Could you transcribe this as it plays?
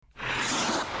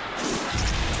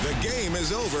game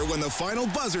is over when the final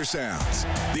buzzer sounds.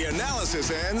 The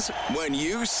analysis ends when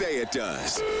you say it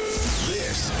does.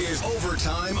 This is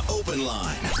Overtime Open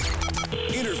Line.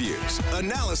 Interviews,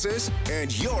 analysis,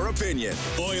 and your opinion.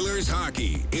 Oilers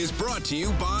hockey is brought to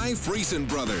you by Friesen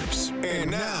Brothers. And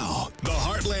now, the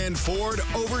Heartland Ford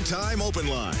Overtime Open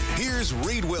Line. Here's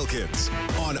Reed Wilkins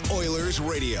on Oilers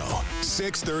Radio,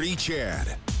 630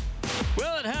 CHED.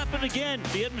 Well, it happened again.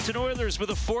 The Edmonton Oilers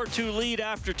with a 4-2 lead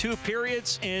after 2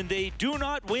 periods, and they do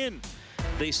not win.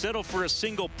 They settle for a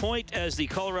single point as the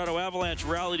Colorado Avalanche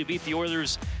rally to beat the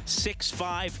Oilers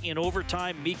 6-5 in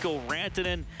overtime. Mikko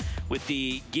Rantanen with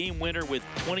the game winner with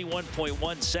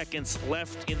 21.1 seconds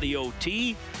left in the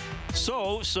OT.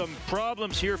 So, some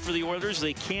problems here for the Oilers.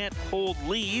 They can't hold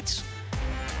leads.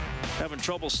 Having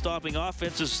trouble stopping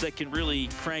offenses that can really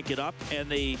crank it up, and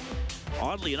they,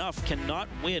 oddly enough, cannot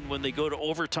win when they go to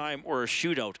overtime or a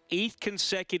shootout. 8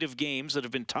 consecutive games that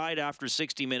have been tied after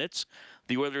 60 minutes.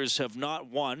 The Oilers have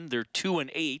not won. They're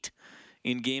 2-8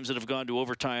 in games that have gone to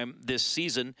overtime this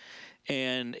season.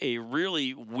 And a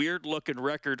really weird-looking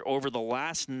record over the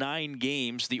last 9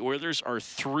 games. The Oilers are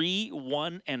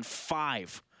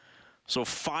 3-1-5. So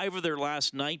 5 of their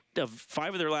last 9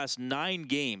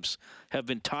 games have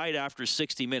been tied after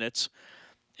 60 minutes.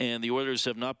 And the Oilers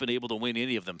have not been able to win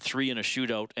any of them. 3 in a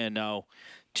shootout and now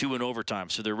 2 in overtime.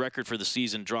 So their record for the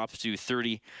season drops to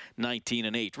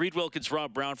 30-19-8. Reed Wilkins,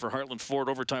 Rob Brown for Heartland Ford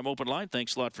Overtime Open Line.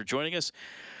 Thanks a lot for joining us.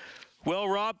 Well,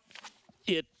 Rob,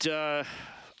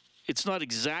 it's not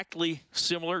exactly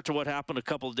similar to what happened a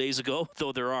couple of days ago,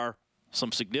 though there are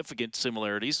some significant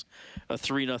similarities. A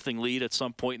 3-0 lead at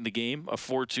some point in the game, a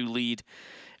 4-2 lead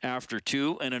after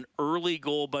 2, and an early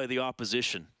goal by the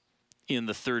opposition in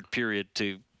the third period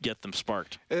to get them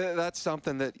sparked. That's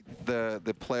something that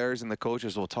the players and the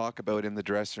coaches will talk about in the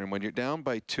dressing room. When you're down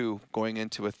by 2 going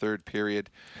into a third period,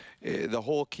 the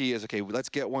whole key is, okay, let's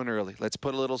get one early. Let's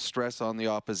put a little stress on the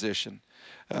opposition.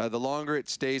 The longer it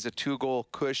stays a 2-goal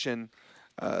cushion,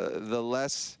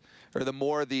 the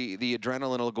more the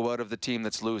adrenaline will go out of the team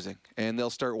that's losing. And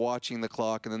they'll start watching the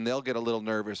clock, and then they'll get a little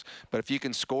nervous. But if you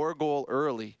can score a goal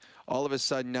early, all of a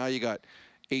sudden now you got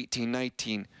 18,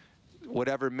 19,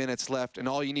 whatever minutes left, and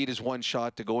all you need is one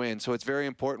shot to go in. So it's very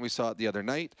important. We saw it the other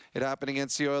night. It happened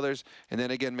against the Oilers. And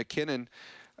then again, McKinnon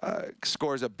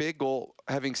scores a big goal.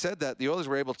 Having said that, the Oilers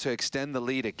were able to extend the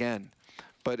lead again.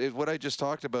 But what I just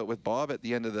talked about with Bob at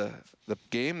the end of the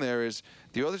game there is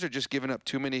the Oilers are just giving up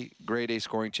too many grade A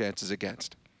scoring chances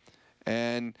against.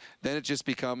 And then it just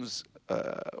becomes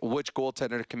which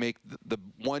goaltender can make the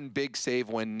one big save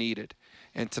when needed.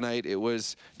 And tonight it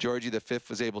was Georgie the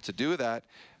Fifth was able to do that.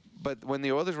 But when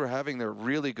the Oilers were having their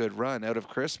really good run out of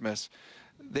Christmas,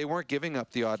 they weren't giving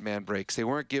up the odd man breaks. They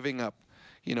weren't giving up,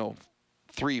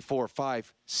 3, 4,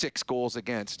 5, 6 goals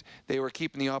against. They were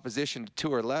keeping the opposition to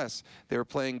 2 or less. They were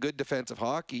playing good defensive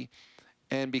hockey.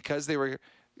 And because they were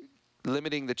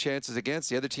limiting the chances against,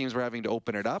 the other teams were having to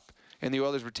open it up. And the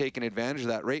Oilers were taking advantage of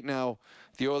that. Right now,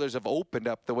 the Oilers have opened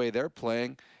up the way they're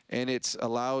playing. And it's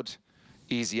allowed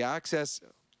easy access,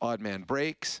 odd man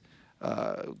breaks,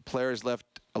 players left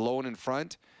alone in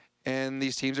front. And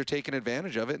these teams are taking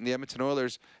advantage of it. And the Edmonton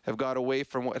Oilers have got away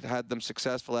from what had them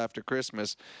successful after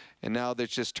Christmas. And now they're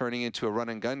just turning into a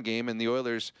run-and-gun game. And the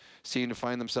Oilers seem to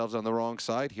find themselves on the wrong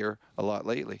side here a lot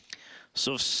lately.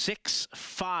 So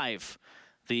 6-5,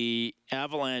 the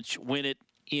Avalanche win it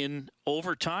in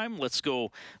overtime. Let's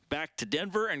go back to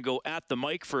Denver and go at the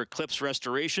mic for Eclipse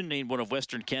Restoration, named one of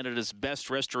Western Canada's best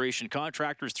restoration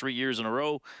contractors 3 years in a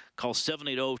row. Call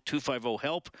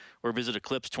 780-250-HELP or visit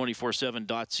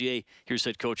eclipse247.ca. Here's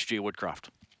head coach Jay Woodcroft.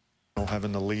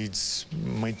 Having the leads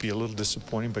might be a little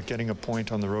disappointing, but getting a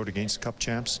point on the road against Cup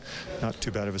champs, not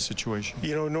too bad of a situation.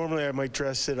 Normally I might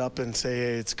dress it up and say,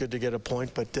 hey, it's good to get a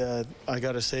point, but I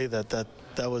got to say that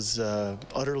was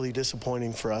utterly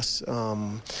disappointing for us.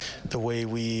 The way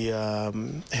we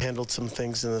handled some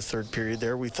things in the third period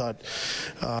there, we thought,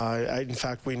 in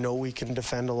fact, we know we can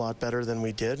defend a lot better than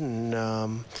we did,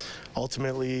 and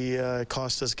ultimately it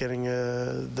cost us getting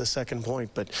the second point.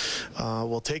 But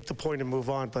we'll take the point and move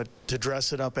on, but to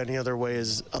dress it up any other way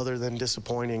other than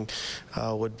disappointing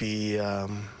would be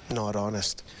not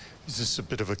honest. Is this a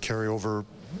bit of a carryover,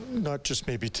 not just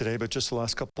maybe today, but just the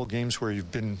last couple of games where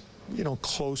you've been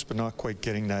close but not quite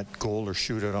getting that goal or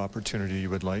shootout opportunity you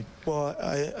would like? Well,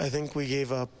 I think we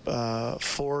gave up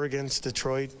 4 against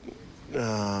Detroit,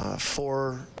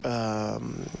 4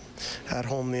 at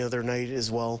home the other night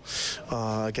as well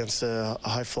against a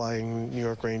high-flying New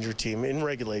York Ranger team in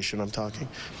regulation. I'm talking.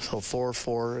 So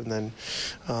 4-4 and then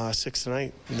 6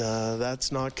 tonight.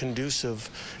 That's not conducive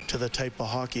to the type of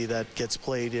hockey that gets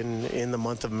played in the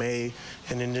month of May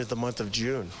and into the month of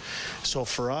June. So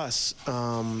for us,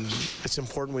 it's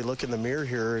important we look in the mirror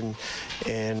here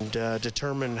and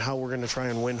determine how we're going to try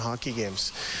and win hockey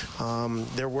games.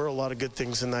 There were a lot of good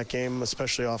things in that game,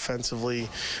 especially offensively.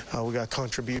 We got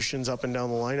contributions up and down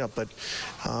the lineup, but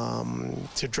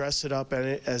to dress it up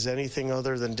as anything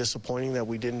other than disappointing that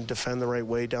we didn't defend the right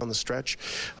way down the stretch,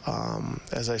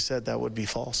 as I said, that would be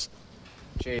false.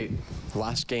 Jay,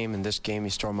 last game and this game, you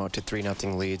storm out to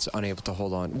 3-0 leads, unable to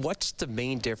hold on. What's the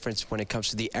main difference when it comes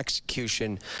to the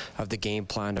execution of the game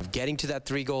plan of getting to that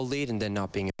 3-goal lead and then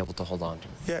not being able to hold on to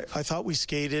it? Yeah, I thought we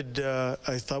skated.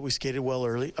 Well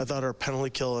early. I thought our penalty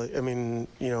kill. I mean,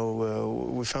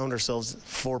 we found ourselves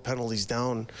 4 penalties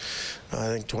down. I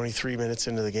think 23 minutes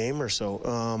into the game or so.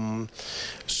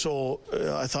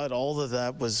 I thought all of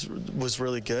that was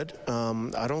really good.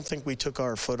 I don't think we took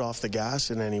our foot off the gas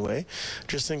in any way.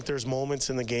 Just think there's moments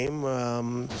in the game,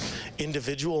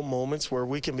 individual moments where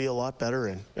we can be a lot better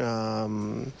in.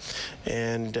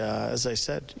 As I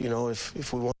said,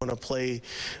 if we want to play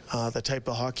the type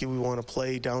of hockey we want to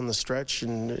play down the stretch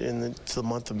in the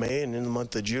month of May and in the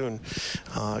month of June,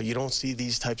 you don't see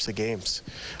these types of games.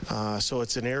 So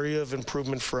it's an area of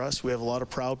improvement for us. We have a lot of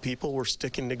proud people. We're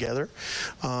sticking together.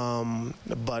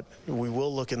 But we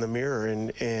will look in the mirror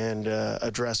and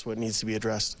address what needs to be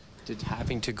addressed. Did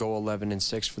having to go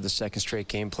 11-6 for the second straight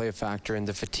game play a factor in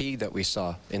the fatigue that we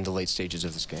saw in the late stages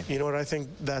of this game? You know what? I think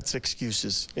that's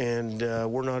excuses. And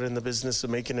we're not in the business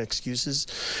of making excuses.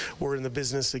 We're in the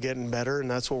business of getting better, and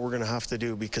that's what we're going to have to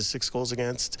do because 6 goals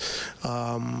against,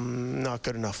 not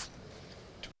good enough.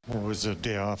 It was a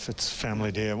day off. It's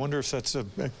family day. I wonder if that's a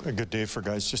good day for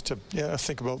guys just to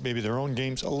think about maybe their own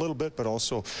games a little bit, but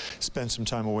also spend some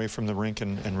time away from the rink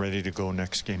and ready to go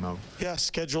next game out. Yeah,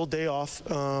 scheduled day off.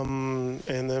 And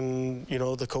then,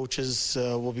 the coaches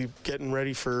will be getting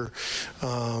ready for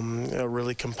a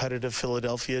really competitive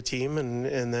Philadelphia team.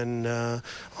 And then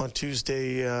on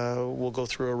Tuesday, we'll go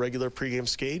through a regular pregame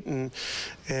skate and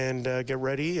get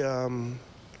ready.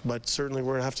 But certainly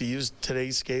we're going to have to use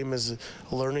today's game as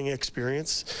a learning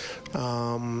experience.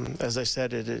 As I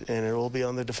said, and it will be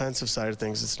on the defensive side of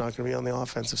things. It's not going to be on the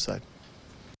offensive side.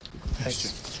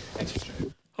 Thanks.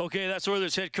 Okay, that's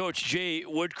Oilers head coach Jay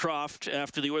Woodcroft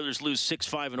after the Oilers lose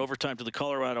 6-5 in overtime to the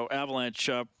Colorado Avalanche.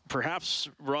 Perhaps,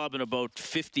 Rob, in about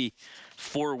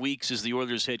 54 weeks as the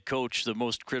Oilers head coach, the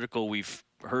most critical we've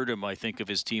heard him, I think, of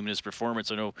his team and his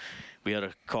performance. I know we had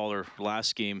a caller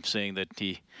last game saying that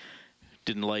he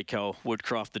didn't like how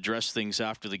Woodcroft addressed things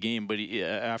after the game, but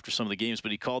after some of the games, but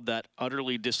he called that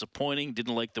utterly disappointing.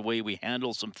 Didn't like the way we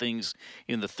handled some things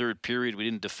in the third period. We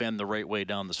didn't defend the right way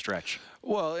down the stretch.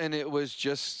 Well, and it was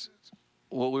just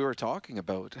what we were talking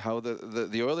about, how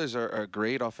the Oilers are a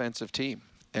great offensive team,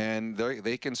 and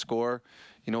they can score,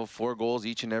 4 goals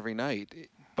each and every night.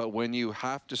 But when you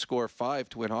have to score 5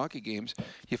 to win hockey games,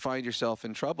 you find yourself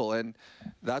in trouble, and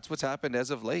that's what's happened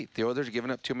as of late. The Oilers are giving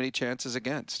up too many chances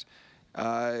against.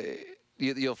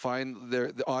 You'll find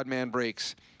the odd man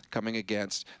breaks coming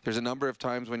against. There's a number of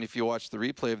times if you watch the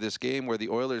replay of this game where the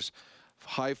Oilers'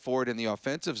 high forward in the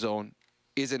offensive zone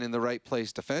isn't in the right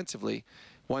place defensively.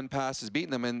 One pass is beating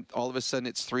them, and all of a sudden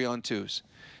it's 3-on-2s.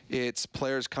 It's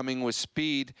players coming with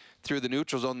speed through the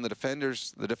neutral zone. The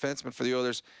defensemen for the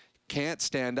Oilers can't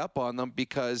stand up on them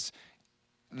because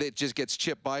it just gets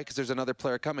chipped by because there's another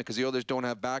player coming because the Oilers don't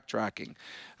have backtracking.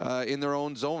 In their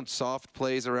own zone, soft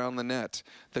plays around the net.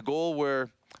 The goal where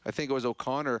I think it was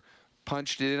O'Connor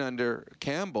punched it in under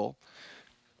Campbell,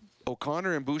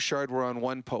 O'Connor and Bouchard were on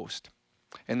one post.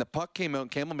 And the puck came out,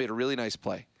 and Campbell made a really nice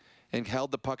play and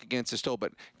held the puck against his toe.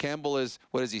 But Campbell is,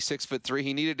 6'3"?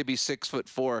 He needed to be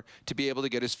 6'4" to be able to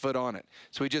get his foot on it.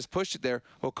 So he just pushed it there.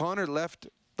 O'Connor left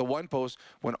the one post,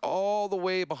 went all the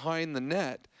way behind the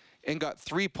net, and got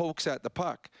 3 pokes at the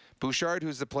puck. Bouchard,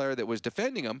 who's the player that was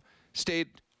defending him, stayed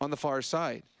on the far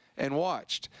side and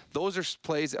watched. Those are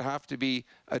plays that have to be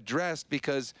addressed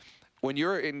because when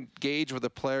you're engaged with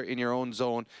a player in your own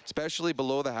zone, especially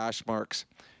below the hash marks,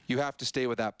 you have to stay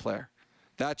with that player.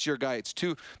 That's your guy.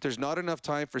 There's not enough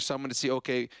time for someone to see,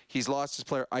 okay, he's lost his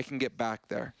player, I can get back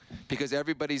there. Because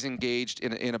everybody's engaged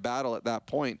in a battle at that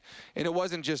point. And it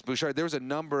wasn't just Bouchard. There was a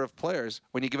number of players,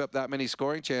 when you give up that many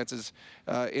scoring chances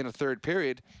in a third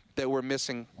period, that were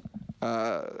missing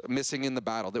in the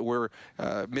battle, that were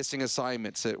missing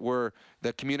assignments,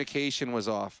 the communication was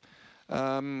off.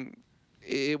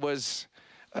 It was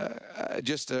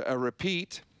just a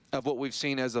repeat of what we've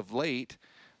seen as of late,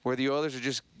 where the Oilers are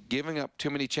just giving up too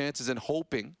many chances and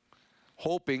hoping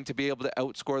to be able to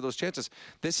outscore those chances.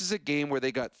 This is a game where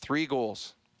they got 3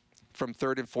 goals from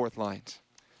third and fourth lines.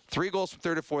 3 goals from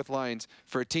third and fourth lines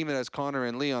for a team that has Connor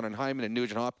and Leon and Hyman and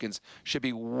Nugent Hopkins should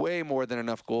be way more than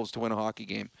enough goals to win a hockey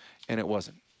game, and it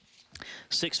wasn't.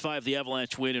 6-5, the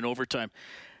Avalanche win in overtime.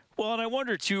 Well, and I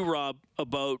wonder too, Rob,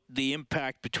 about the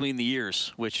impact between the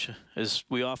years, which, as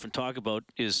we often talk about,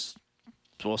 is,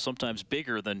 well, sometimes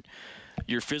bigger than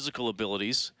your physical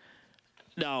abilities.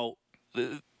 Now,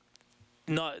 they've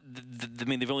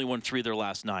only won 3 of their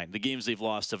last 9. The games they've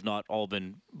lost have not all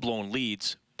been blown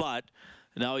leads, but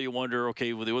now you wonder,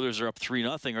 okay, well, the Oilers are up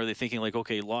 3-0. Are they thinking like,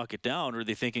 okay, lock it down? Or are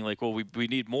they thinking like, well, we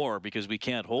need more because we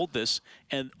can't hold this?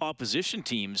 And opposition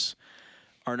teams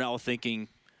are now thinking,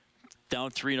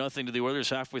 down 3-0 to the Oilers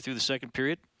halfway through the second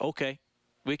period, okay,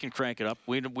 we can crank it up.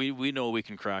 We know we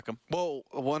can crack them. Well,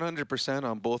 100%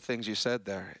 on both things you said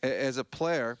there. As a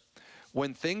player,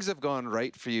 when things have gone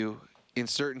right for you in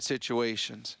certain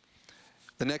situations,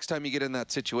 the next time you get in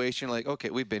that situation, like, okay,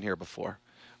 we've been here before.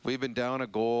 We've been down a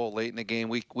goal late in the game.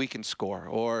 We can score.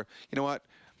 Or, you know what?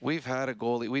 We've had a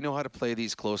goalie. We know how to play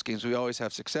these close games. We always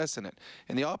have success in it.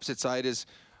 And the opposite side is,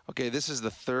 okay, this is the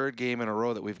 3rd game in a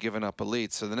row that we've given up a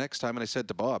lead. So the next time, and I said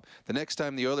to Bob, the next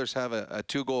time the Oilers have a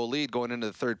 2-goal lead going into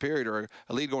the third period or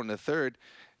a lead going into the third,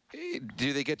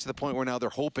 do they get to the point where now they're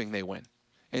hoping they win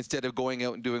instead of going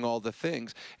out and doing all the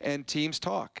things? And teams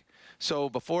talk. So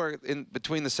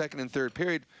between the second and third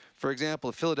period, for example,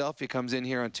 if Philadelphia comes in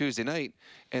here on Tuesday night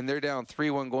and they're down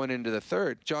 3-1 going into the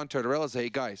third, John Tortorella says, hey,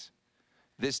 guys,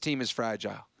 this team is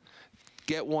fragile.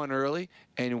 Get one early,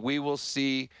 and we will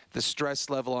see the stress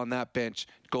level on that bench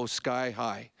go sky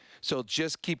high. So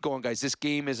just keep going, guys. This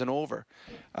game isn't over.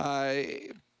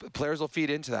 Players will feed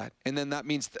into that. And then that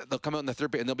means they'll come out in the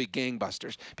third period, and they'll be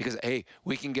gangbusters because, hey,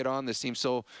 we can get on this team.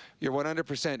 So you're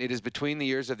 100%. It is between the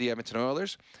ears of the Edmonton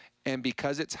Oilers. And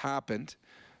because it's happened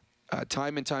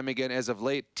time and time again as of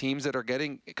late, teams that are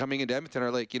coming into Edmonton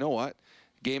are like, you know what?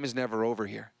 Game is never over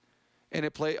here. And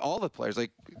all the players,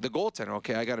 like the goaltender,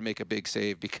 okay, I got to make a big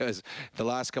save because the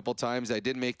last couple times I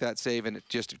did make that save and it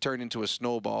just turned into a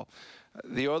snowball.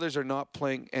 The Oilers are not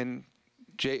playing, and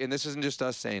this isn't just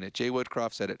us saying it, Jay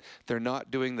Woodcroft said it, they're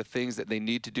not doing the things that they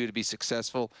need to do to be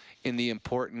successful in the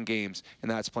important games,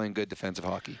 and that's playing good defensive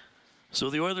hockey. So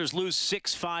the Oilers lose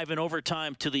 6-5 in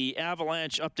overtime to the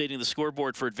Avalanche. Updating the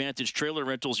scoreboard for Advantage Trailer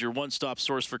Rentals, your one-stop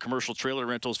source for commercial trailer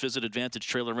rentals. Visit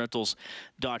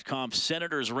AdvantageTrailerRentals.com.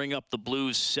 Senators ring up the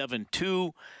Blues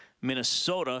 7-2.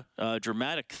 Minnesota,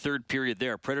 dramatic third period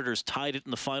there. Predators tied it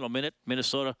in the final minute.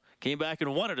 Minnesota came back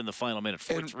and won it in the final minute.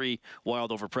 4-3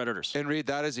 Wild over Predators. And Reed,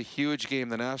 that is a huge game.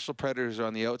 The Nashville Predators are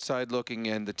on the outside looking,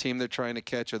 and the team they're trying to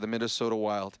catch are the Minnesota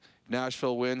Wild.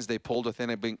 Nashville wins. They pulled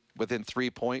within 3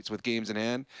 points with games in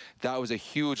hand. That was a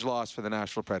huge loss for the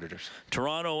Nashville Predators.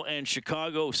 Toronto and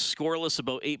Chicago scoreless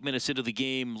about 8 minutes into the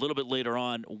game. A little bit later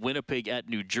on, Winnipeg at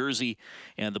New Jersey,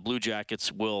 and the Blue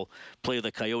Jackets will play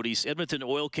the Coyotes. Edmonton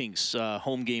Oil Kings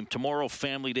home game tomorrow,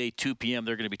 Family Day, 2 p.m.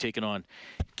 They're going to be taking on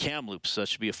Kamloops. That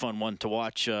should be a fun one to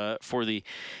watch for the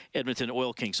Edmonton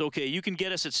Oil Kings. Okay, you can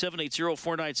get us at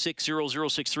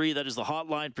 780-496-0063. That is the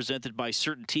hotline presented by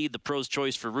CertainTeed, the pro's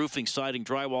choice for roofing, siding,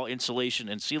 drywall, insulation,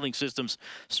 and ceiling systems.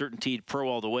 CertainTeed, pro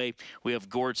all the way. We have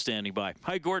Gord standing by.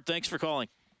 Hi, Gord. Thanks for calling.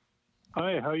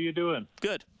 Hi, how you doing?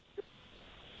 Good.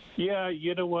 Yeah,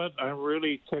 you know what I'm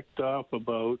really ticked off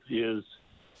about is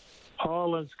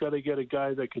Holland's got to get a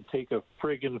guy that can take a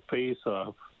friggin'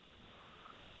 face-off.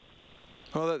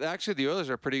 Well, actually, the Oilers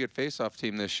are a pretty good face-off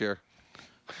team this year.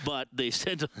 But they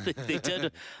tend to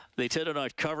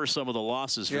not cover some of the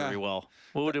losses very well.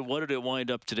 What did it wind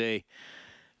up today?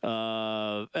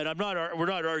 And we're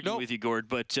not arguing with you, Gord,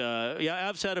 but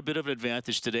Avs had a bit of an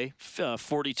advantage today,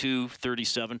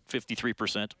 42-37,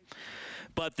 53%.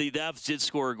 But the Avs did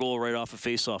score a goal right off a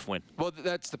face-off win. Well,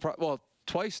 that's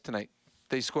twice tonight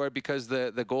they scored because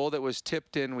the goal that was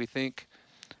tipped in, we think.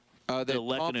 The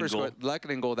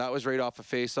Lehkonen goal, that was right off a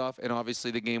face-off, and obviously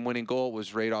the game-winning goal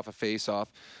was right off a face-off.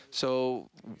 So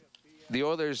the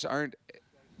Oilers aren't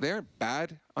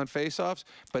bad on face-offs,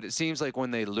 but it seems like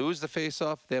when they lose the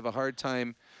face-off, they have a hard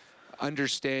time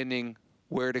understanding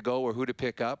where to go or who to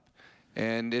pick up,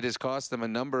 and it has cost them a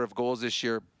number of goals this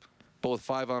year, both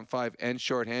 5-on-5 and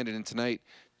shorthanded, and tonight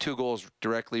 2 goals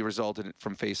directly resulted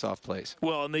from face-off plays.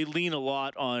 Well, and they lean a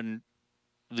lot on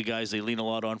the guys they lean a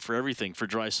lot on for everything, for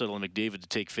Draisaitl and McDavid to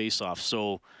take face-off.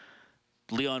 So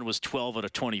Leon was 12 out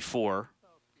of 24.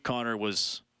 Connor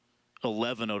was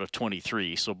 11 out of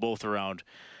 23. So both around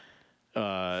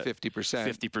 50%.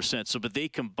 50%. So, but they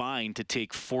combined to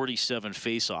take 47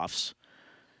 face-offs.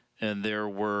 and there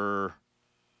were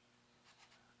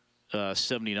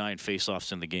 79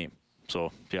 faceoffs in the game.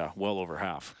 So, yeah, well over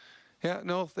half. Yeah,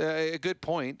 no, a good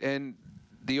point. And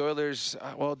the Oilers,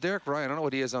 well, Derek Ryan, I don't know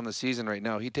what he is on the season right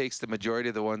now. He takes the majority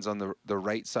of the ones on the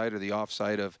right side or the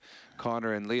offside of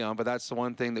Connor and Leon. But that's the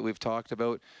one thing that we've talked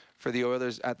about for the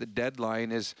Oilers at the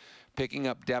deadline is picking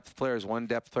up depth players. One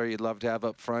depth player you'd love to have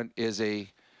up front is a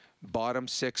bottom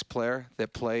six player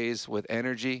that plays with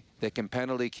energy, that can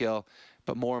penalty kill,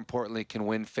 but more importantly can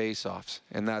win faceoffs.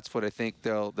 And that's what I think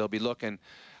they'll be looking.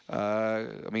 I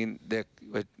mean,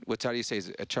 how do you say, is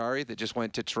it Achari that just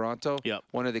went to Toronto? Yep.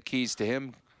 One of the keys to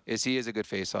him is he is a good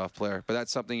face-off player. But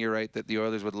that's something, you're right, that the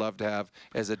Oilers would love to have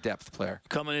as a depth player.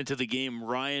 Coming into the game,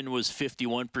 Ryan was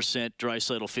 51%,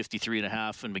 Draisaitl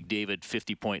 53.5%, and McDavid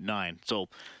 50.9%. So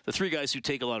the three guys who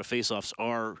take a lot of face-offs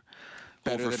are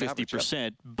Better over than 50%.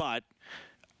 average. But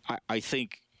I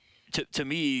think, to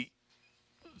me,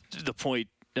 the point,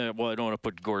 well, I don't want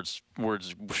to put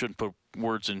shouldn't put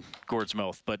words in Gord's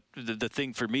mouth, but the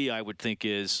thing for me, I would think,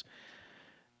 is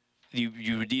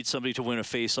you would need somebody to win a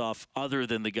face-off other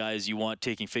than the guys you want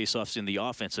taking face-offs in the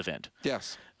offensive end.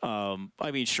 Yes. I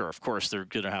mean, sure, of course, they're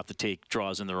going to have to take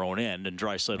draws in their own end, and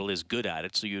Draisaitl is good at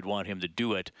it, so you'd want him to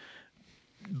do it.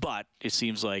 But it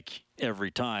seems like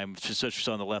every time,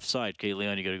 especially on the left side, okay,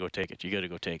 Leon, you got to go take it. You got to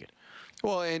go take it.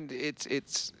 Well, and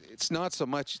it's not so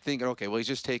much thinking, okay, well, he's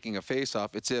just taking a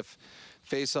face-off. It's if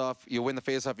face-off, you win the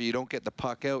face-off, you don't get the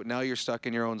puck out, now you're stuck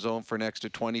in your own zone for an extra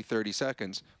 20, 30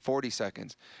 seconds, 40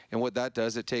 seconds. And what that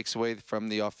does, it takes away from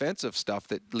the offensive stuff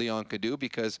that Leon could do,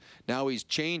 because now he's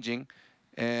changing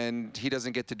and he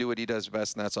doesn't get to do what he does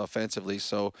best, and that's offensively.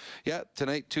 So, yeah,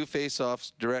 tonight, 2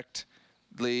 face-offs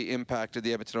directly impacted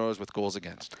the Edmonton Oilers with goals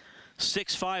against.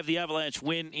 6-5, the Avalanche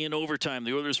win in overtime.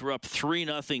 The Oilers were up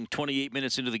 3-0, 28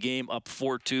 minutes into the game, up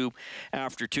 4-2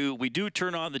 after 2. We do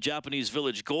turn on the Japanese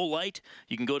Village Goal Light.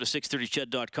 You can go to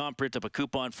 630ched.com, print up a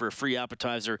coupon for a free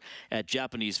appetizer at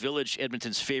Japanese Village,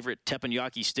 Edmonton's favorite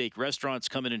teppanyaki steak restaurants.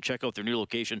 Come in and check out their new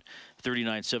location,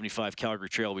 3975 Calgary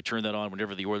Trail. We turn that on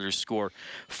whenever the Oilers score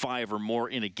 5 or more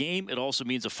in a game. It also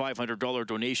means a $500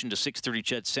 donation to 630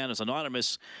 Ched Santa's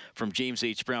Anonymous from James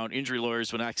H. Brown Injury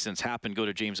Lawyers. When accidents happen, go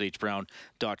to jameshbrown.com.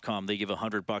 They give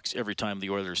 $100 every time the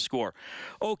Oilers score.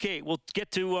 Okay, we'll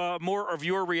get to more of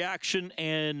your reaction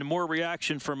and more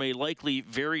reaction from a likely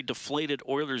very deflated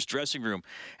Oilers dressing room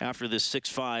after this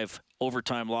 6-5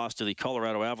 overtime loss to the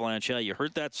Colorado Avalanche. Yeah, you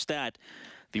heard that stat.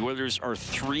 The Oilers are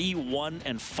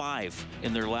 3-1-5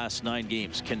 in their last 9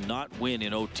 games. Cannot win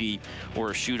in OT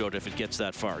or a shootout if it gets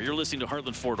that far. You're listening to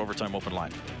Heartland Ford Overtime Open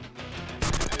Line.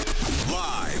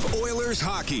 Live Oilers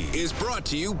hockey is brought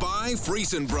to you by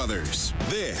Friesen Brothers.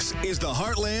 This is the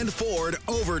Heartland Ford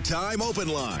Overtime Open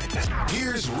Line.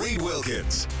 Here's Reed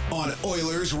Wilkins on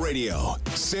Oilers Radio,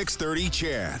 630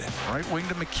 Chad. Right wing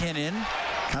to McKinnon.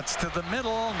 Cuts to the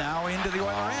middle. Now into the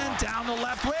Oiler end. Down the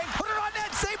left wing. Put it on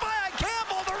net. Saved by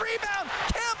Campbell. The rebound.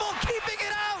 Campbell keeping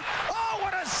it out. Oh,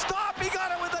 what a stop. He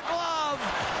got it with a glove.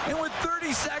 And with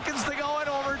 30 seconds to go in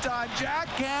overtime, Jack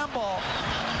Campbell.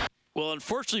 Well,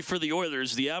 unfortunately for the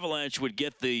Oilers, the Avalanche would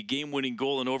get the game-winning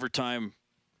goal in overtime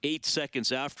 8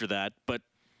 seconds after that. But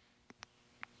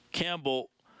Campbell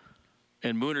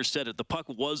and Mooner said it. The puck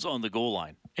was on the goal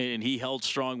line, and he held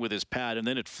strong with his pad, and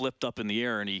then it flipped up in the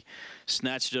air, and he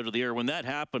snatched it out of the air. When that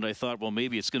happened, I thought, well,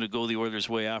 maybe it's going to go the Oilers'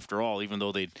 way after all, even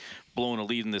though they'd blown a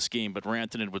lead in this game. But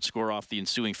Rantanen would score off the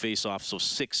ensuing faceoff, so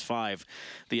 6-5,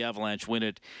 the Avalanche win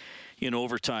it in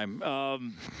overtime.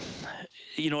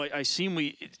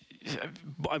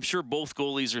 I'm sure both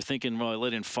goalies are thinking, well, I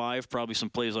let in 5, probably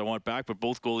some plays I want back, but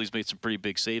both goalies made some pretty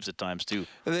big saves at times, too.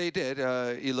 They did.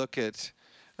 You look at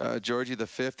Georgie the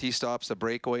fifth, he stops a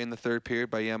breakaway in the third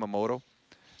period by Yamamoto.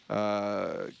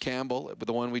 Campbell,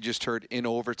 the one we just heard in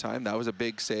overtime, that was a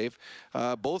big save.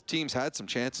 Both teams had some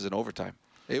chances in overtime.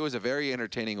 It was a very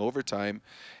entertaining overtime.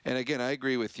 And again, I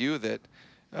agree with you that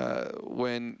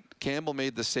when Campbell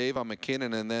made the save on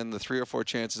McKinnon and then the 3 or 4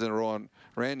 chances in a row on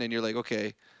Rantanen, you're like,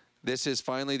 okay, this is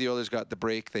finally the Oilers got the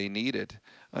break they needed.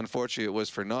 Unfortunately, it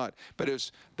was for naught. But it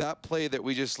was that play that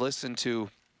we just listened to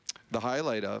the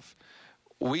highlight of.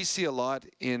 We see a lot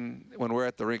when we're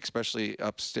at the rink, especially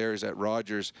upstairs at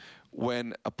Rogers,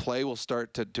 when a play will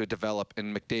start to develop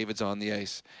and McDavid's on the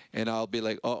ice. And I'll be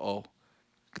like, uh-oh,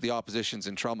 the opposition's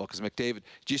in trouble. Because McDavid,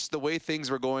 just the way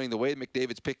things were going, the way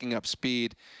McDavid's picking up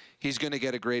speed, he's going to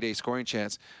get a grade A scoring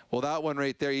chance. Well, that one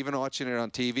right there, even watching it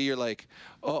on TV, you're like,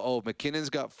 uh-oh, McKinnon's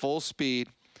got full speed.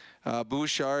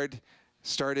 Bouchard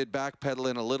started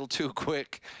backpedaling a little too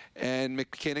quick, and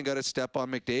McKinnon got a step on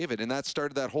McDavid, and that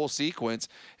started that whole sequence.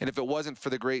 And if it wasn't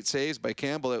for the great saves by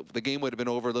Campbell, the game would have been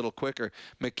over a little quicker.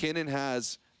 McKinnon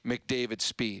has McDavid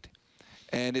speed.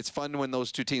 And it's fun when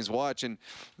those two teams watch. And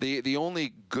the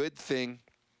only good thing,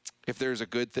 if there's a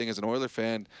good thing as an Oiler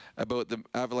fan about the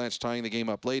Avalanche tying the game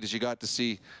up late, is you got to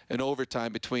see an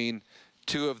overtime between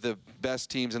two of the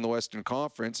best teams in the Western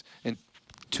Conference and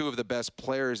two of the best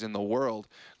players in the world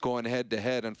going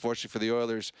head-to-head. Unfortunately for the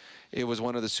Oilers, it was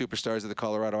one of the superstars of the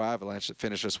Colorado Avalanche that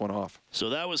finished this one off. So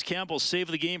that was Campbell's save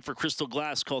of the game for Crystal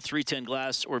Glass. Call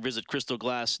 310-GLASS or visit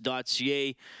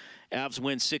crystalglass.ca. Avs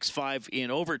win 6-5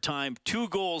 in overtime. 2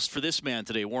 goals for this man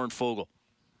today, Warren Foegele.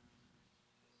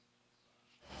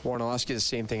 Warren, I'll ask you the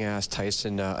same thing I asked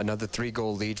Tyson. Another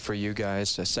 3-goal lead for you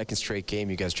guys. A second straight game,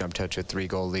 you guys jumped out to a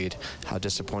 3-goal lead. How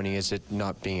disappointing is it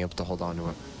not being able to hold on to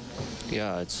it?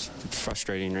 Yeah, it's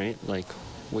frustrating, right? Like,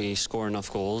 we score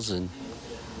enough goals, and,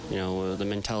 you know, the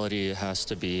mentality has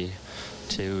to be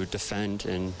to defend,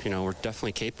 and, you know, we're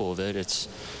definitely capable of it. It's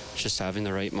just having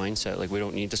the right mindset. Like, we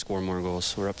don't need to score more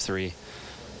goals. We're up 3,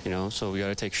 you know, so we got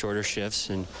to take shorter shifts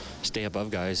and stay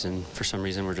above guys, and for some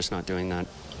reason we're just not doing that.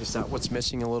 Is that what's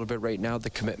missing a little bit right now, the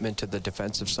commitment to the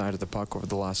defensive side of the puck over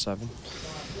the last 7?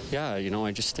 Yeah, you know,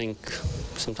 I just think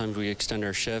sometimes we extend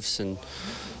our shifts, and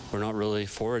we're not really,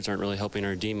 forwards aren't really helping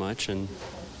our D much, and,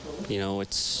 you know,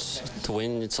 it's to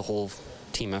win, it's a whole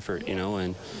team effort, you know,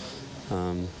 and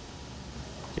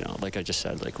you know, like I just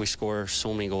said, like, we score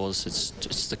so many goals.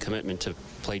 It's the commitment to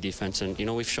play defense, and, you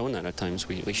know, we've shown that at times.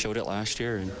 We showed it last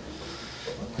year, and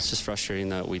it's just frustrating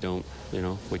that we don't, you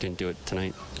know, we didn't do it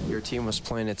tonight. Your team was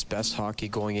playing its best hockey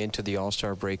going into the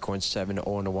All-Star break, going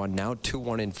 7-0-1, now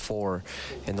 2-1-4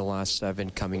 in the last 7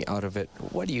 coming out of it.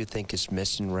 What do you think is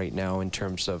missing right now in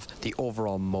terms of the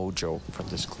overall mojo from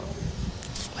this club?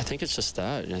 I think it's just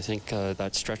that. I think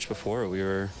that stretch before, we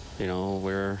were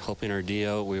helping our D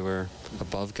out. We were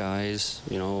above guys.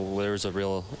 You know, there was a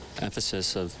real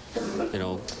emphasis of, you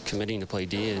know, committing to play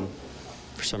D, and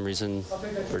for some reason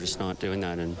we're just not doing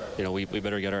that. And, you know, we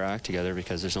better get our act together,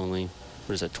 because there's only,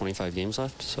 25 games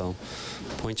left. So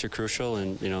points are crucial,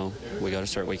 and, you know, we got to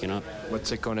start waking up.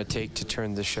 What's it going to take to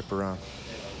turn this ship around?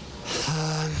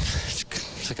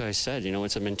 It's like I said, you know,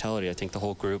 it's a mentality. I think the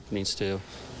whole group needs to, you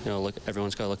know, look.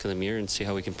 Everyone's got to look in the mirror and see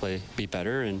how we can be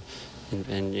better, and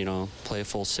you know, play a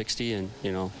full 60 and,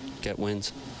 you know, get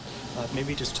wins.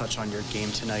 Maybe just touch on your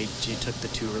game tonight. You took the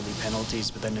 2 early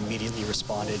penalties, but then immediately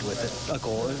responded with a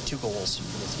goal, 2 goals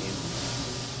for the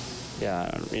team.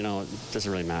 Yeah, you know, it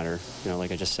doesn't really matter. You know,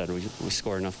 like I just said, we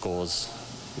score enough goals.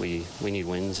 We need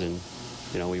wins, and,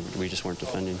 you know, we just weren't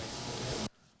defending.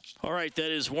 All right, that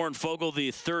is Warren Foegele,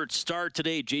 the 3rd star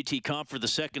today. JT Compher, the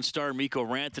 2nd star. Mikko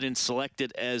Rantanen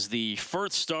selected as the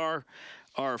 1st star.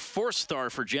 Our 4th star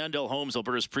for Jandel Homes,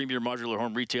 Alberta's premier modular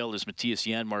home retailer, is Matthias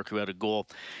Janmark, who had a goal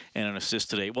and an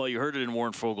assist today. Well, you heard it in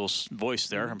Warren Foegele's voice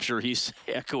there. I'm sure he's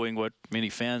echoing what many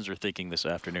fans are thinking this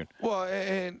afternoon. Well,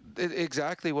 and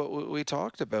exactly what we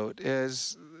talked about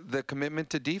is the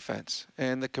commitment to defense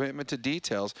and the commitment to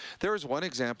details. There was one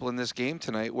example in this game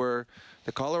tonight where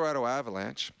the Colorado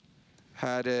Avalanche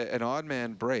had an odd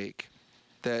man break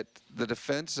that the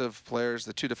defensive players,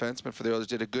 the 2 defensemen for the Oilers,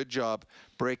 did a good job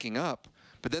breaking up.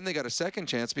 But then they got a second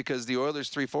chance because the Oilers'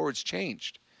 3 forwards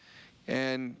changed.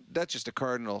 And that's just a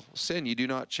cardinal sin. You do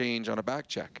not change on a back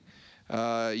check.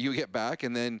 You get back,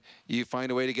 and then you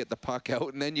find a way to get the puck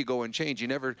out, and then you go and change. You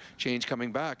never change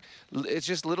coming back. It's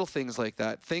just little things like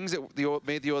that. Things that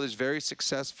made the Oilers very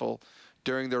successful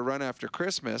during their run after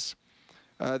Christmas,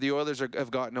 the Oilers have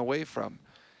gotten away from.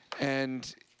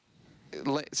 And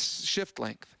shift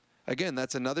length. Again,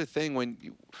 that's another thing when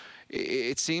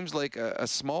it seems like a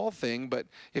small thing, but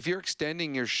if you're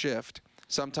extending your shift,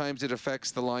 sometimes it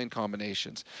affects the line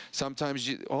combinations. Sometimes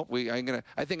I think I'm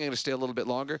gonna stay a little bit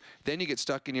longer. Then you get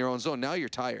stuck in your own zone. Now you're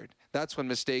tired. That's when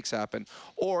mistakes happen.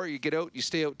 Or you get out, you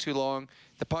stay out too long,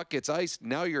 the puck gets iced.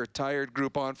 Now you're a tired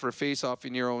group on for a face-off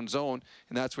in your own zone,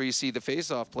 and that's where you see the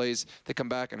face-off plays that come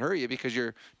back and hurt you because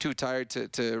you're too tired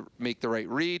to make the right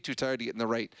read, too tired to get in the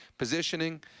right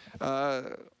positioning.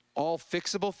 All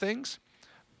fixable things,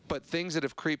 but things that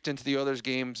have creeped into the Oilers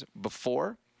games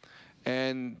before.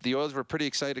 And the Oilers were pretty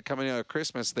excited coming out of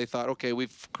Christmas. They thought, okay,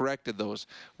 we've corrected those.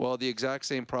 Well, the exact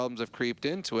same problems have creeped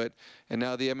into it. And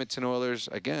now the Edmonton Oilers,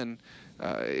 again,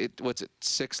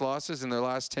 6 losses in their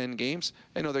last 10 games?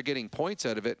 I know they're getting points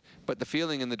out of it, but the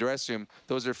feeling in the dressing room,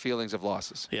 those are feelings of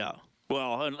losses. Yeah.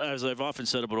 Well, and as I've often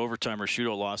said about overtime or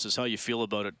shootout losses, how you feel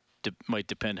about it might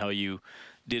depend how you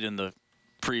did in the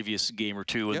previous game or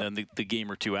two and then the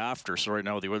game or two after. So right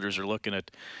now the Oilers are looking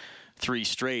at 3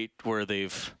 straight where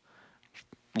they've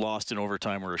lost in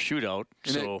overtime or a shootout.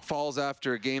 And it falls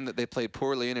after a game that they played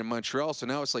poorly in Montreal. So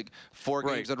now it's like 4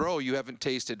 games in a row you haven't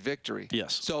tasted victory.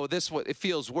 Yes. So it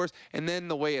feels worse. And then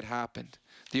the way it happened.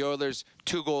 The Oilers,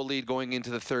 2-goal lead going into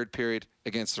the third period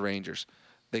against the Rangers.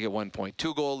 They get 1 point.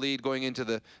 2-goal lead going into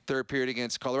the third period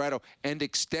against Colorado and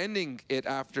extending it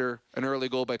after an early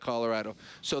goal by Colorado.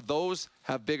 So those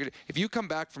have bigger. If you come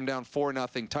back from down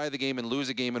 4-0, tie the game and lose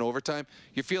a game in overtime,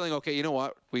 you're feeling, okay, you know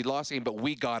what? We lost a game, but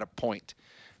we got a point.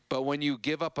 But when you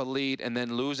give up a lead and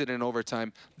then lose it in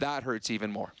overtime, that hurts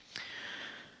even more.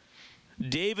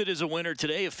 David is a winner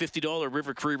today, a $50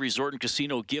 River Cree Resort and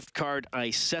Casino gift card. I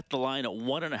set the line at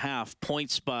 1.5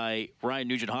 points by Ryan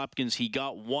Nugent-Hopkins. He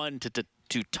got one to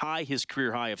tie his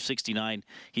career high of 69.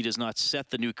 He does not set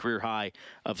the new career high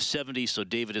of 70, so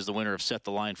David is the winner of Set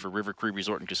the Line for River Cree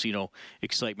Resort and Casino.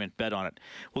 Excitement, bet on it.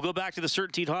 We'll go back to the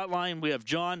Certainteed Hotline. We have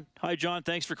John. Hi, John.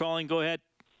 Thanks for calling. Go ahead.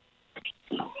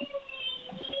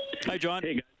 Hi, John.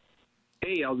 Hey, guys.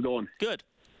 Hey, how's it going? Good.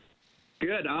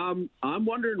 Good. I'm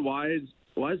wondering why is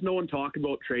no one talking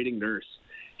about trading Nurse?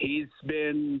 He's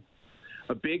been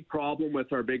a big problem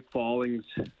with our big Fallings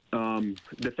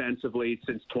defensively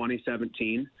since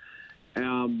 2017.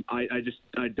 I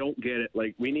don't get it.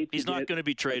 Like, we need to. He's not going to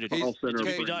be traded. He's not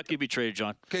going to be traded,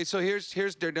 John. Okay, so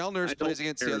here's Darnell Nurse plays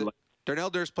against the other. Darnell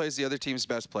Nurse plays the other team's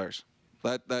best players.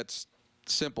 That's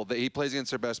simple. He plays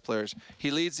against their best players.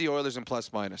 He leads the Oilers in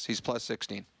plus minus. He's plus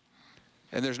 16,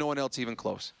 and there's no one else even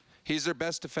close. He's their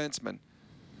best defenseman.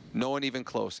 No one even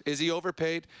close. Is he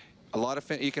overpaid? A lot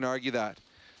of you can argue that,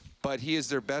 but he is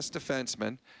their best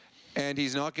defenseman. And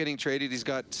he's not getting traded. He's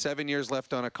got 7 years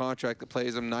left on a contract that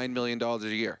pays him $9 million a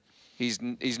year. He's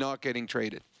not getting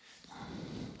traded.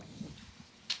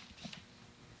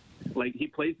 Like, he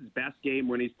plays his best game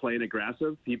when he's playing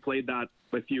aggressive. He played that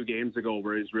a few games ago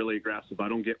where he's really aggressive. I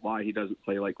don't get why he doesn't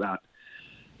play like that.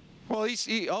 Well,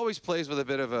 he always plays with a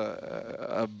bit of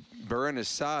a burr in his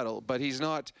saddle, but he's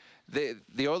not. The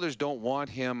Oilers don't want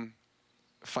him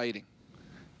fighting.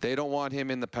 They don't want him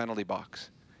in the penalty box.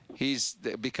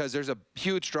 Because there's a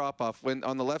huge drop-off. When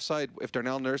on the left side, if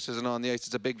Darnell Nurse isn't on the ice,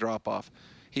 it's a big drop-off.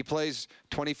 He plays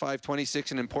 25,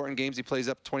 26 in important games. He plays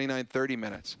up 29, 30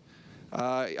 minutes.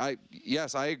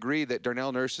 Yes, I agree that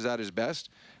Darnell Nurse is at his best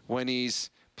when he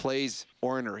plays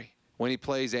ornery, when he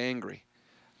plays angry.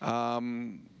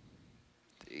 And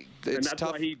that's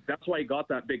tough. That's why he got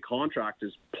that big contract,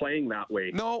 is playing that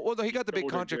way. No, he got the big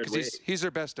contract because he's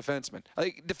their best defenseman.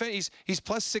 He's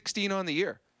plus 16 on the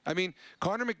year. I mean,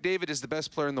 Connor McDavid is the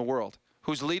best player in the world,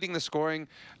 who's leading the scoring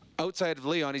outside of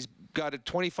Leon. He's got a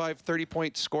 25,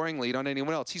 30-point scoring lead on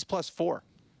anyone else. He's plus 4,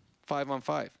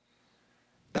 5-on-5.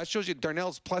 That shows you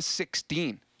Darnell's plus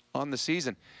 16 on the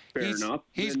season. Fair enough.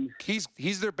 He's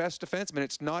their best defenseman.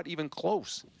 It's not even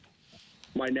close.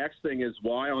 My next thing is,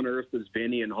 why on earth is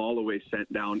Vinny and Holloway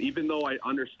sent down? Even though I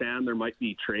understand there might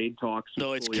be trade talks.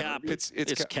 No, it's cap. It's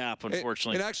cap,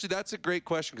 unfortunately. And actually, that's a great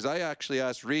question, because I actually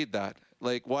asked Reed that.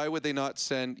 Like, why would they not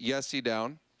send Yessi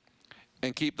down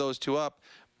and keep those two up?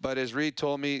 But as Reed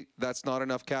told me, that's not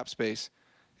enough cap space.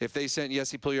 If they sent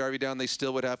Yessi Puljujarvi down, they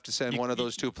still would have to send one of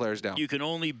those two players down. You can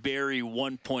only bury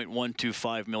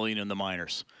 $1.125 million in the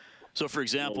minors. So, for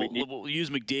example, we'll use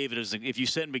McDavid as if you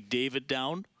sent McDavid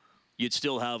down, you'd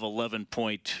still have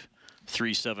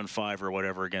 11.375 or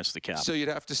whatever against the cap. So you'd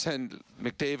have to send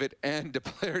McDavid and a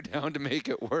player down to make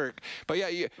it work. But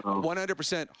yeah,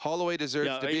 100%. Holloway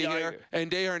deserves to be here. And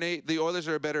Desharnais, the Oilers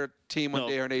are a better team when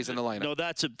Desharnais is in the lineup. No,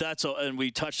 that's and we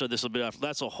touched on this a bit after.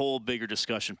 That's a whole bigger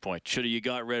discussion point. Should have you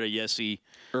got rid of Yessi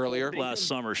earlier last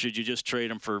summer? Should you just trade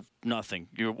him for nothing?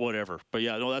 Whatever. But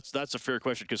yeah, no, that's a fair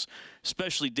question, because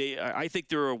especially I think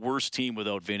they're a worse team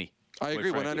without Vinny. I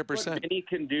agree 100%. What Vinny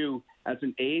can do as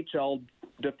an AHL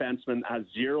defenseman, has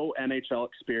zero NHL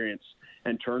experience,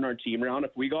 and turn our team around. If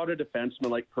we got a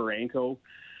defenseman like Parenko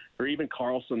or even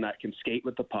Carlson that can skate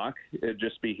with the puck, it'd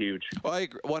just be huge. Well, I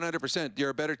agree 100%.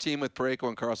 You're a better team with Parenko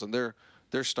and Carlson. They're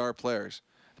star players.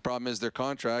 The problem is their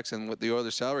contracts, and what the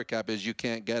Oilers salary cap is, you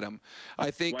can't get them. I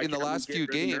think in the last few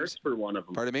games. For one of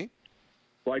them? Pardon me?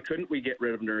 Why couldn't we get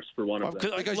rid of Nurse for one of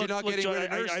them? Because you're not getting rid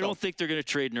of Nurse. I don't think they're going to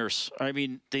trade Nurse. I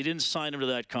mean, they didn't sign him to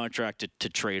that contract to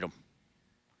trade him.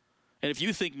 And if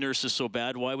you think Nurse is so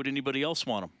bad, why would anybody else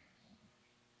want him?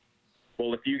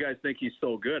 Well, if you guys think he's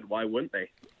so good, why wouldn't they?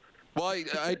 Well,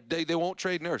 they won't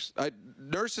trade Nurse.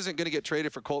 Nurse isn't going to get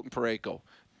traded for Colton Parayko.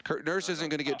 Nurse isn't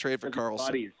going to get traded for Carlson.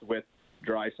 Buddies with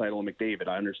Draisaitl and McDavid,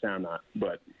 I understand that,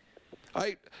 but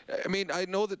I mean, I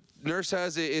know that Nurse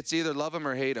has it's either love him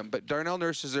or hate him, but Darnell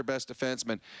Nurse is their best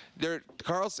defenseman.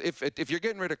 Carlson, if you're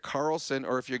getting rid of Carlson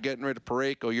or if you're getting rid of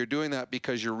Parayko, you're doing that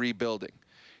because you're rebuilding.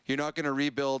 You're not going to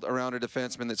rebuild around a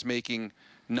defenseman that's making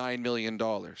 $9 million.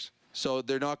 So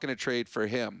they're not going to trade for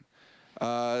him.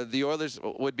 The Oilers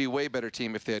would be a way better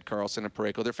team if they had Carlson and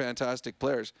Parayko. They're fantastic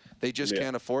players. They just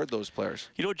can't afford those players.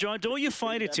 You know, John, don't you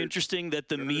find it's interesting that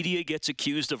the media gets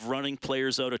accused of running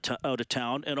players out of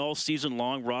town, and all season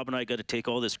long, Rob and I got to take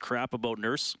all this crap about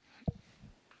Nurse?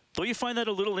 Don't you find that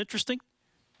a little interesting?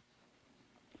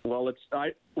 Well,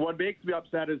 what makes me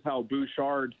upset is how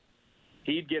Bouchard,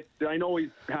 I know he's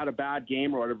had a bad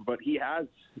game or whatever, but he has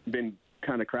been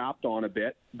kind of crapped on a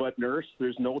bit. But Nurse,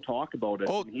 there's no talk about it.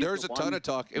 Oh, there's a ton of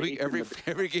talk.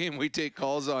 Every game we take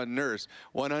calls on Nurse.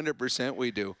 100% we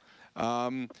do.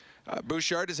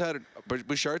 Bouchard's had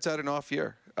an off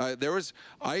year.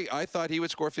 I thought he would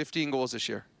score 15 goals this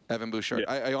year, Evan Bouchard.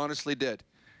 Yeah. I honestly did.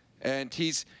 And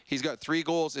he's got 3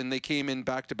 goals, and they came in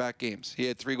back-to-back games. He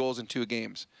had 3 goals in 2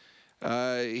 games.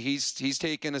 He's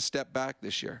taken a step back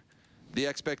this year. The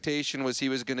expectation was he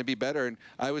was going to be better, and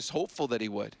I was hopeful that he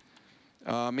would.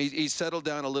 He's settled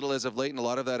down a little as of late, and a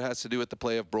lot of that has to do with the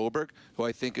play of Broberg, who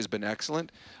I think has been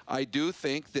excellent. I do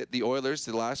think that the Oilers,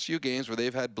 the last few games where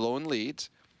they've had blown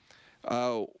leads,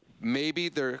 maybe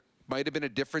there might have been a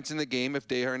difference in the game if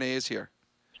Desharnais is here.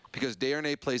 Because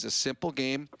Desharnais plays a simple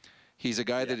game. He's a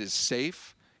guy that is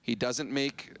safe. He doesn't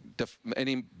make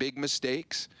any big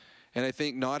mistakes. And I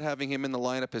think not having him in the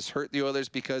lineup has hurt the Oilers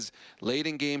because late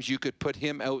in games you could put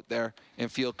him out there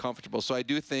and feel comfortable. So I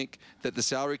do think that the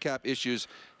salary cap issues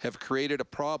have created a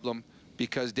problem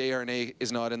because Desharnais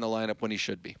is not in the lineup when he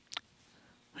should be.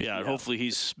 Yeah, hopefully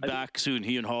he's back soon,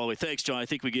 he and Holloway. Thanks, John. I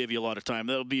think we gave you a lot of time.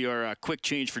 That'll be our quick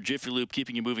change for Jiffy Lube,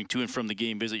 keeping you moving to and from the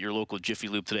game. Visit your local Jiffy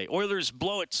Lube today. Oilers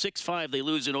blow it 6-5. They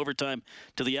lose in overtime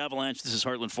to the Avalanche. This is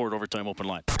Heartland Ford Overtime Open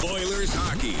Line. Oilers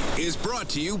hockey is brought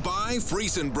to you by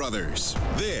Friesen Brothers.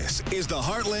 This is the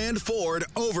Heartland Ford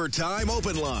Overtime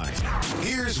Open Line.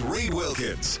 Here's Reed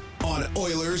Wilkins on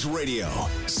Oilers Radio,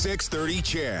 630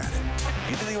 CHED.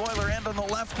 Into the Oiler end on the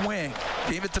left wing.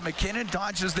 Gave it to McKinnon.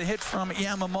 Dodges the hit from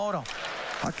Yamamoto.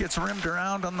 Puck gets rimmed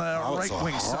around on the right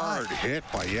wing side. Hard hit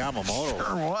by Yamamoto.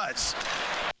 Sure was.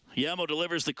 Yamo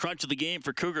delivers the crunch of the game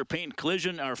for Cougar Paint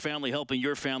Collision. Our family helping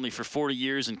your family for 40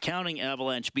 years and counting.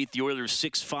 Avalanche beat the Oilers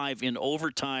 6-5 in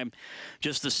overtime.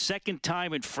 Just the second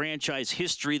time in franchise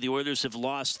history the Oilers have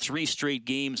lost 3 straight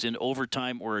games in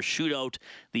overtime or a shootout.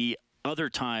 The other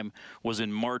time was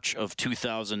in March of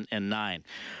 2009.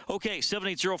 Okay,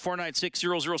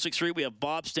 780-496-0063. We have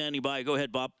Bob standing by. Go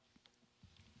ahead, Bob.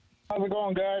 How's it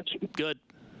going, guys? Good.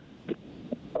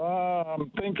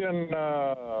 I'm thinking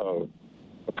a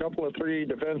couple of 3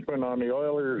 defensemen on the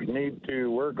Oilers need to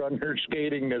work on their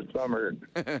skating this summer.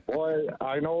 Boy,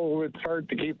 I know it's hard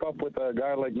to keep up with a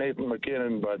guy like Nathan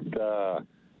McKinnon, but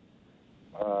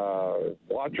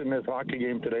watching this hockey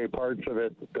game today, parts of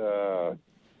it,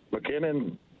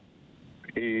 McKinnon,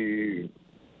 he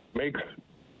makes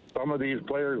some of these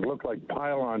players look like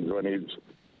pylons when he's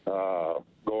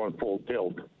going full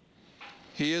tilt.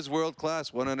 He is world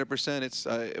class, 100%. It's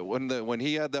when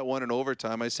he had that one in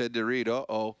overtime, I said to Reed,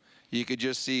 you could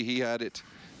just see he had it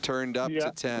turned up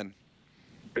to 10.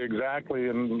 Exactly,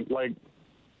 and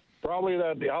probably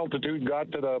that the altitude got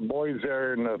to the boys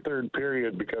there in the third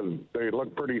period because they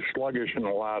looked pretty sluggish in the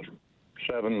last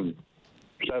 7-8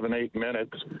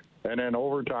 minutes, and then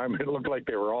overtime it looked like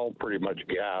they were all pretty much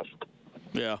gassed.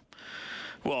 Yeah.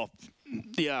 Well,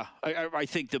 yeah, I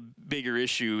think the bigger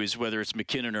issue is whether it's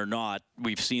McKinnon or not.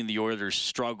 We've seen the Oilers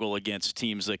struggle against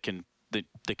teams that can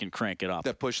crank it up,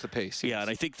 that push the pace. Yeah, and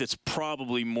I think that's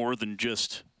probably more than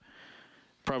just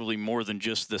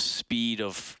the speed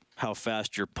of how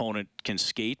fast your opponent can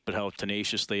skate, but how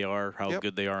tenacious they are, how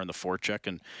good they are in the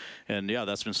forecheck, and yeah,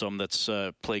 that's been something that's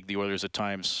plagued the Oilers at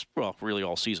times. Well, really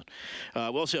all season. We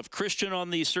also have Christian on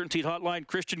the Certainty Hotline.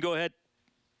 Christian, go ahead.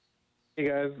 Hey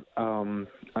guys,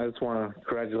 I just want to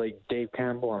congratulate Dave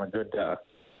Campbell on a good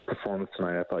performance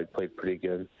tonight. I thought he played pretty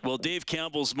good. Well, Dave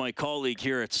Campbell's my colleague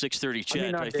here at 630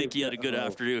 CHED. I think he had a good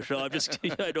afternoon. No,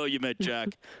 I know you meant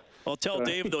Jack. I'll tell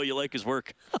Dave, though, you like his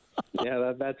work.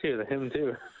 Yeah, that too. Him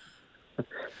too.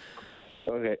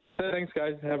 Okay. Thanks,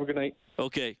 guys. Have a good night.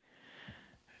 Okay.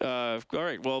 All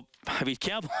right. Well, I mean,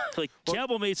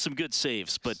 Campbell made some good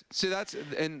saves, but see that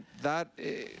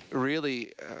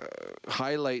really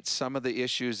highlights some of the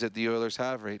issues that the Oilers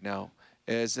have right now.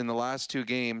 As in the last 2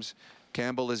 games,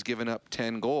 Campbell has given up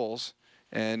 10 goals,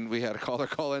 and we had a caller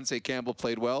call in and say Campbell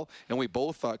played well, and we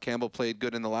both thought Campbell played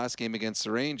good in the last game against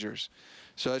the Rangers.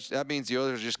 So that means the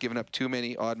Oilers are just giving up too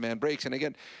many odd man breaks. And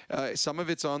again, some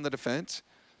of it's on the defense,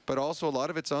 but also a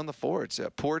lot of it's on the forwards.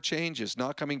 Poor changes,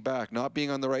 not coming back, not being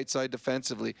on the right side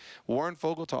defensively. Warren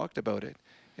Fogle talked about it.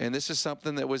 And this is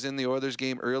something that was in the Oilers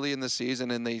game early in the season,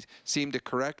 and they seemed to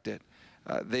correct it.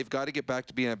 They've got to get back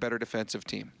to being a better defensive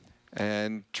team.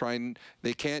 and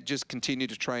they can't just continue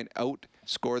to try and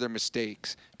outscore their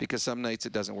mistakes, because some nights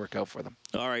it doesn't work out for them.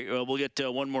 All right, we'll get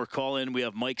one more call in. We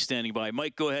have Mike standing by.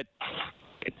 Mike, go ahead.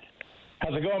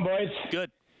 How's it going, boys?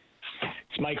 Good.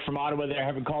 It's Mike from Ottawa there. I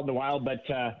haven't called in a while, but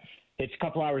it's a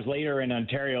couple hours later in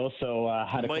Ontario, so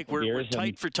had a Mike, couple beers. Mike, we're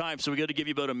tight for time, so we got to give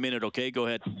you about a minute, okay? Go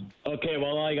ahead. Okay,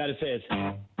 well, all I got to say is,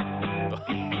 oh,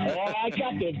 I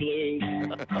got the blues.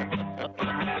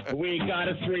 We got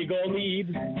a 3-goal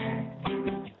lead.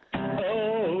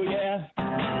 Oh, yeah.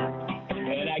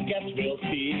 And I guess we'll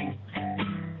see.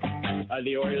 Are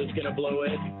the Orioles going to blow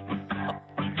it?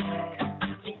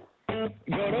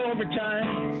 Go to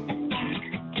overtime.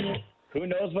 Who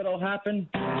knows what'll happen?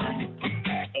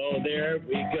 Oh, there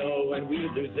we go, and we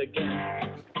lose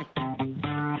again.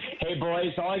 Hey,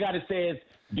 boys, all I got to say is,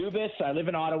 Dubas, I live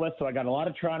in Ottawa, so I got a lot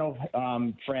of Toronto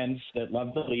friends that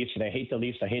love the Leafs. They hate the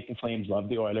Leafs. I hate the Flames, love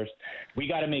the Oilers. We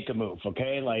got to make a move,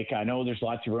 okay? Like, I know there's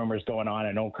lots of rumors going on.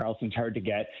 I know Carlson's hard to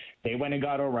get. They went and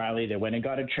got O'Reilly. They went and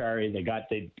got Achari. They got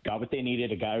what they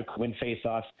needed, a guy who could win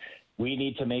faceoffs. We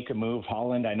need to make a move.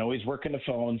 Holland, I know he's working the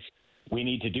phones. We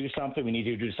need to do something. We need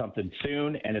to do something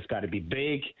soon, and it's got to be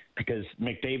big, because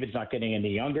McDavid's not getting any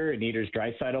younger, and neither's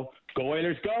Draisaitl. Go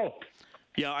Oilers, go!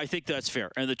 Yeah, I think that's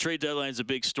fair. And the trade deadline is a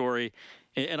big story.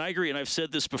 And I agree. And I've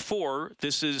said this before.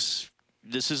 This is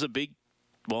a big,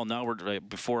 well, now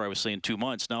before I was saying 2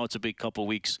 months. Now it's a big couple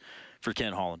weeks for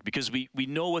Ken Holland, because we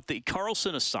know what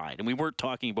Carlson aside, and we weren't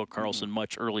talking about Carlson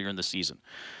much earlier in the season,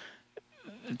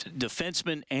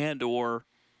 defenseman and or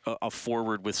a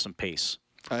forward with some pace.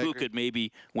 Who could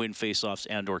maybe win faceoffs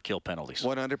and or kill penalties.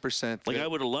 100%. Like, I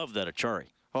would have loved that Achari.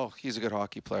 Oh, he's a good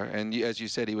hockey player. And as you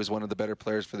said, he was one of the better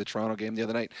players for the Toronto game the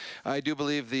other night. I do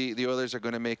believe the Oilers are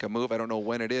going to make a move. I don't know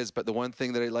when it is, but the one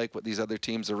thing that I like what these other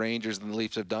teams, the Rangers and the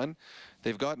Leafs, have done,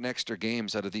 they've gotten extra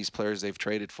games out of these players they've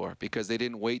traded for, because they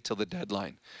didn't wait till the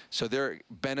deadline. So they're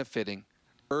benefiting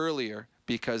earlier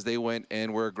because they went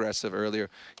and were aggressive earlier.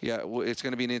 Yeah, it's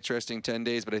going to be an interesting 10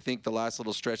 days, but I think the last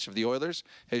little stretch of the Oilers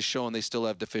has shown they still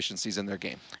have deficiencies in their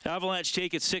game. Avalanche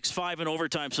take it 6-5 in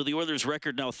overtime, so the Oilers'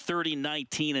 record now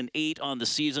 30-19-8 on the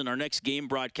season. Our next game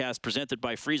broadcast, presented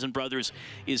by Friesen Brothers,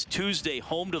 is Tuesday,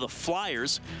 home to the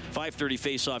Flyers. 5:30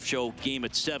 face-off show, game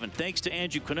at 7. Thanks to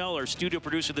Andrew Connell, our studio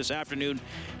producer this afternoon.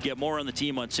 Get more on the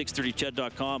team on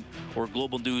 630ched.com or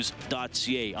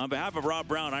globalnews.ca. On behalf of Rob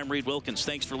Brown, I'm Reed Wilkins.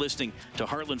 Thanks for listening to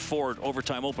Heartland Ford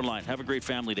Overtime Open Line. Have a great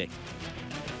family day.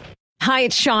 Hi,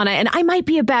 it's Shauna, and I might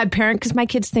be a bad parent because my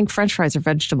kids think French fries are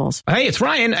vegetables. Hey, it's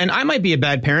Ryan, and I might be a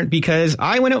bad parent because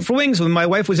I went out for wings when my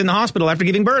wife was in the hospital after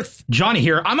giving birth. Johnny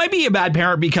here. I might be a bad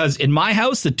parent because in my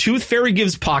house, the tooth fairy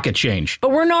gives pocket change. But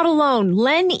we're not alone.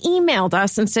 Len emailed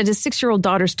us and said his 6-year-old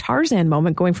daughter's Tarzan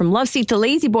moment going from love seat to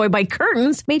lazy boy by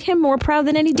curtains made him more proud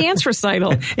than any dance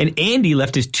recital. And Andy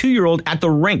left his 2-year-old at the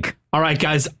rink. All right,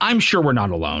 guys, I'm sure we're not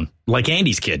alone. Like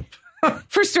Andy's kid.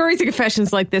 For stories and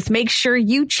confessions like this, make sure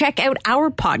you check out our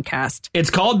podcast.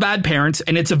 It's called Bad Parents,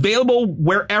 and it's available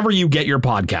wherever you get your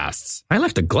podcasts. I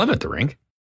left a glove at the rink.